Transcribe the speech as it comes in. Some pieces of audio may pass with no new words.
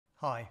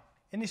Hi,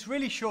 in this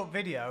really short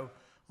video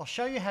I'll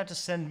show you how to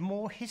send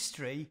more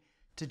history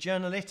to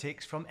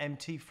Journalytix from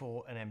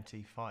MT4 and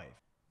MT5.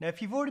 Now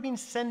if you've already been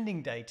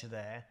sending data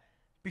there,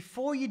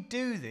 before you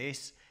do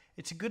this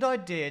it's a good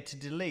idea to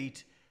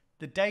delete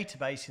the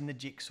database in the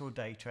Jigsaw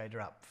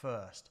daytradr app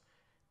first.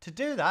 To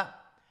do that,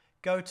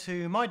 go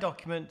to My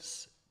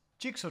Documents,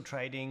 Jigsaw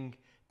Trading,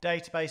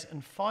 Database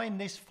and find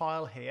this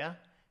file here,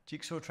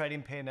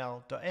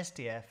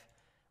 jigsawtradingpnl.sdf,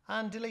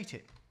 and delete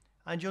it.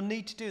 And you'll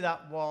need to do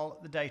that while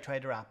the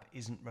daytradr app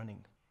isn't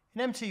running.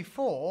 In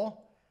MT4,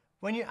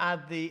 when you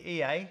add the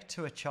EA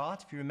to a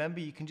chart, if you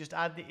remember, you can just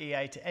add the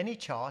EA to any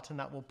chart and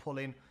that will pull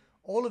in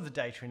all of the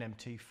data in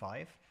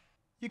MT5.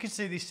 You can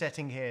see this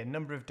setting here,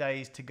 number of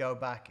days to go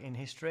back in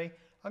history.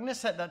 I'm going to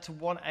set that to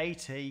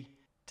 180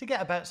 to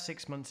get about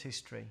 6 months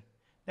history.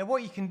 Now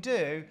what you can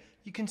do,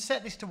 you can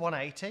set this to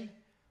 180,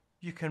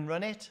 you can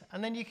run it,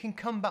 and then you can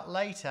come back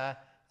later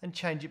and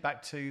change it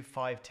back to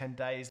 5-10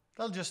 days.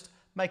 They'll just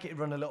make it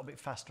run a little bit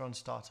faster on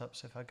startup.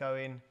 So if I go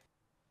in,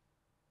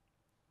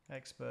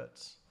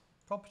 experts,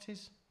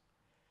 properties,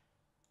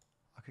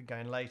 I could go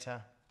in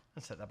later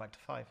and set that back to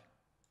 5.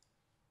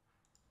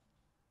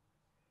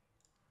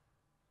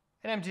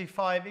 In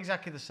MT5,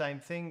 exactly the same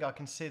thing. I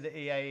can see the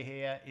EA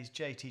here is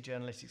JT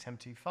Journalytix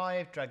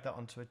MT5, drag that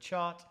onto a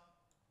chart.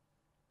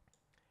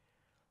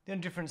 The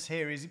only difference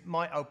here is it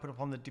might open up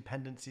on the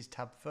dependencies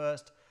tab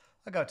first.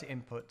 I go to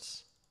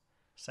inputs,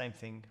 same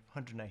thing,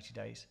 180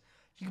 days.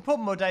 You can put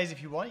more days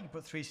if you want, you can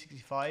put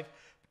 365.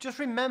 But just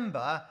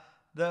remember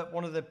that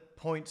one of the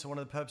points or one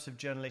of the purposes of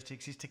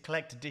Journalytix is to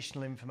collect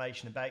additional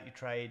information about your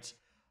trades.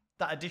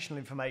 That additional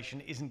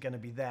information isn't going to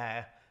be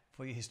there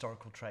for your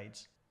historical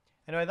trades.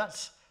 Anyway,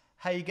 that's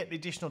how you get the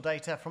additional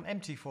data from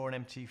MT4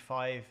 and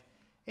MT5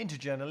 into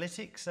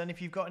Journalytix. And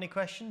if you've got any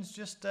questions,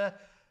 just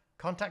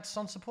contact us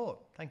on support.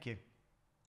 Thank you.